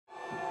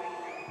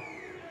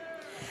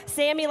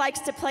Sami likes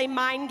to play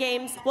mind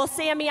games. Well,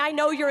 Sami, I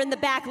know you're in the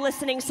back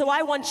listening, so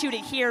I want you to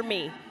hear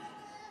me.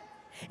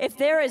 If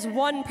there is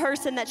one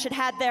person that should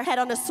have their head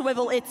on a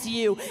swivel, it's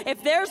you.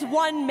 If there's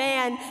one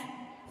man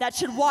that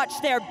should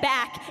watch their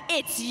back,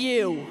 it's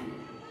you.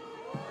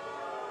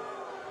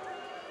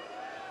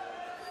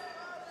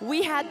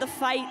 We had the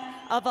fight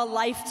of a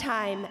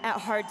lifetime at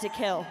Hard to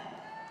Kill.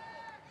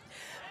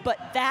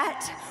 But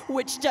that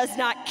which does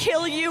not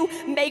kill you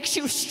makes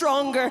you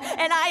stronger,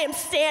 and I am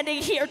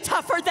standing here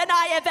tougher than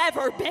I have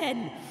ever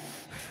been.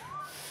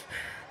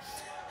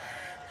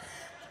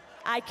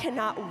 I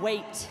cannot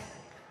wait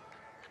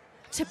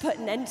to put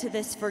an end to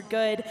this for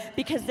good,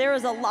 because there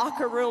is a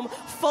locker room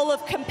full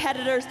of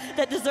competitors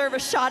that deserve a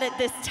shot at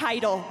this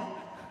title.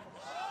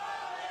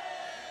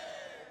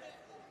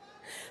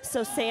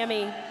 So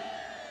Sami,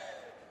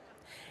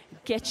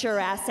 get your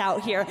ass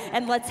out here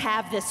and let's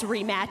have this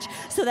rematch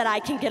so that I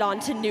can get on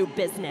to new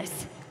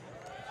business.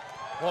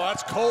 Well,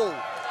 that's cold.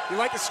 You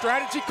like the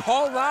strategy?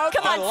 Call loud?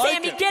 Come on,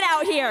 Sami, get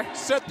out here.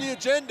 Set the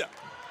agenda.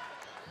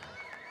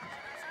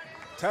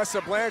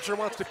 Tessa Blanchard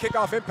wants to kick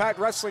off Impact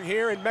Wrestling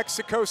here in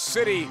Mexico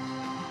City.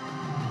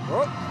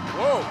 Whoa,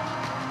 whoa.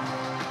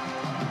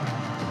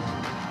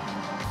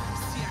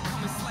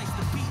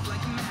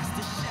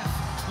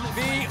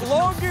 The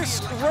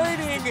longest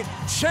reigning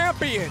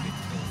champion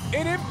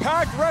in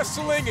Impact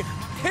Wrestling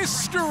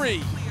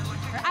history.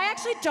 I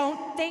actually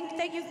don't think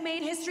that you've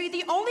made history.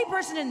 The only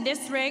person in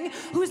this ring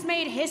who's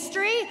made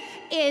history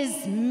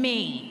is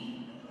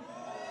me.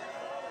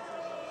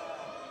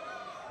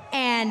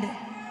 And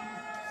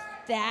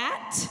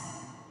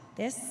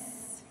this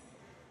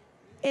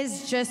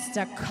is just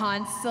a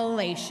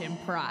consolation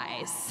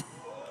prize.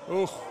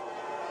 Ooh.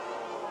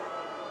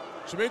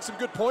 She made some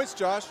good points,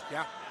 Josh.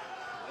 Yeah.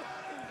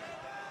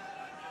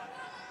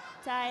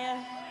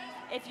 Taya,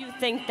 if you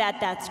think that,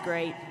 that's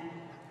great.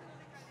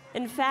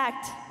 In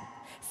fact,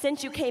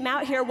 since you came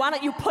out here, why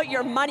don't you put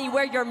your money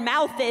where your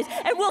mouth is,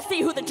 and we'll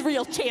see who the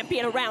real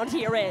champion around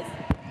here is.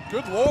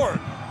 Good Lord.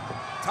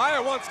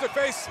 Taya wants to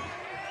face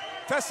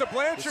Tessa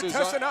Blanchard.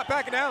 Tessa not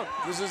backing down.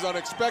 This is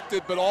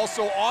unexpected, but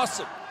also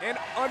awesome. And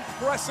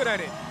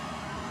unprecedented.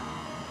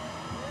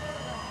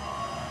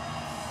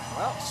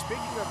 Well,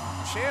 speaking of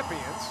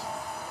champions,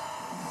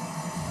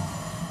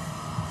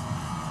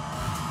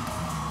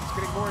 it's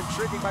getting more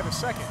intriguing by the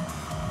second.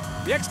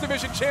 The X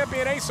Division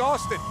champion, Ace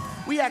Austin.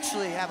 We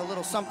actually have a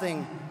little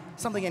something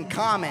in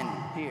common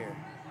here.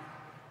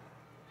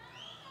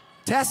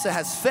 Tessa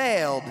has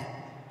failed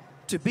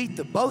to beat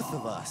the both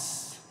of us.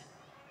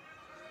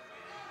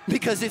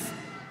 Because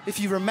if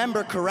you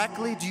remember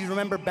correctly, do you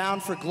remember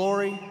Bound for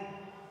Glory?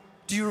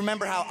 Do you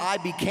remember how I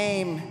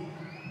became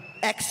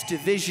X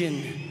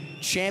Division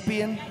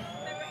champion?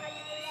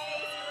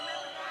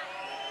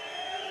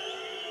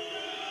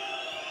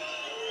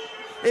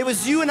 It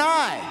was you and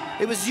I.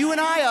 It was you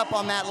and I up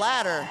on that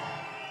ladder.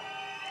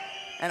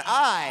 And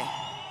I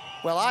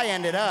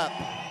ended up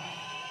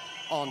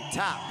on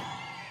top.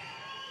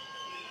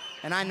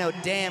 And I know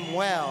damn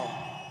well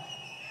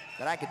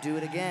that I could do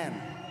it again.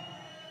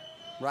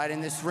 Right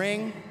in this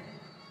ring,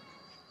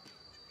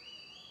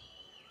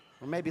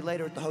 or maybe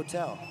later at the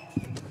hotel.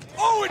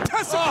 Oh, and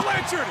Tessa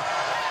Blanchard!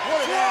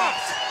 What an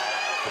ass!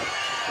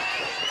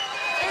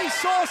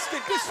 Ace Austin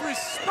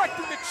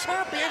disrespecting the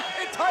champion,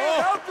 and Taya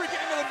Valkyrie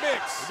getting into the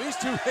mix. These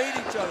two hate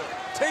each other.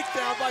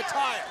 Takedown by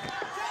Taya.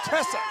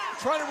 Tessa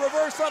trying to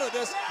reverse out of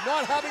this,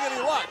 not having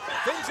any luck.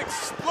 Things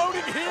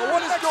exploding here.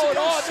 What is going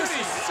on? This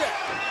is sick.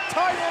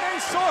 Taya and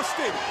Ace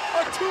Austin,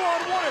 a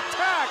 2-on-1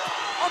 attack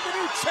on the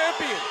new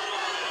champion.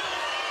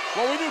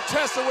 Well, we knew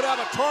Tessa would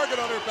have a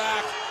target on her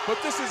back, but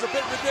this is a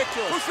bit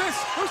ridiculous. Who's this?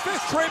 Who's this?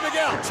 Trey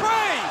Miguel.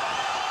 Trey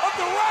of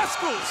the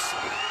Rascals,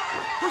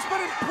 who's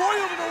been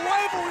embroiled in a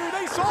rivalry with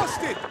Ace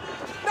Austin.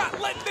 Not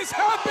letting this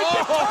happen.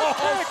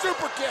 Oh,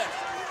 super kick.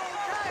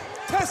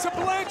 Tessa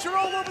Blanchard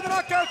all over the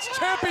Knockouts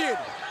champion.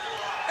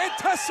 And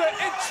Tessa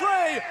and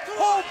Trey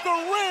hold the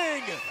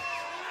ring.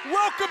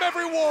 Welcome,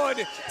 everyone,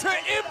 to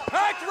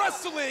Impact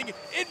Wrestling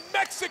in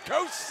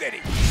Mexico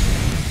City.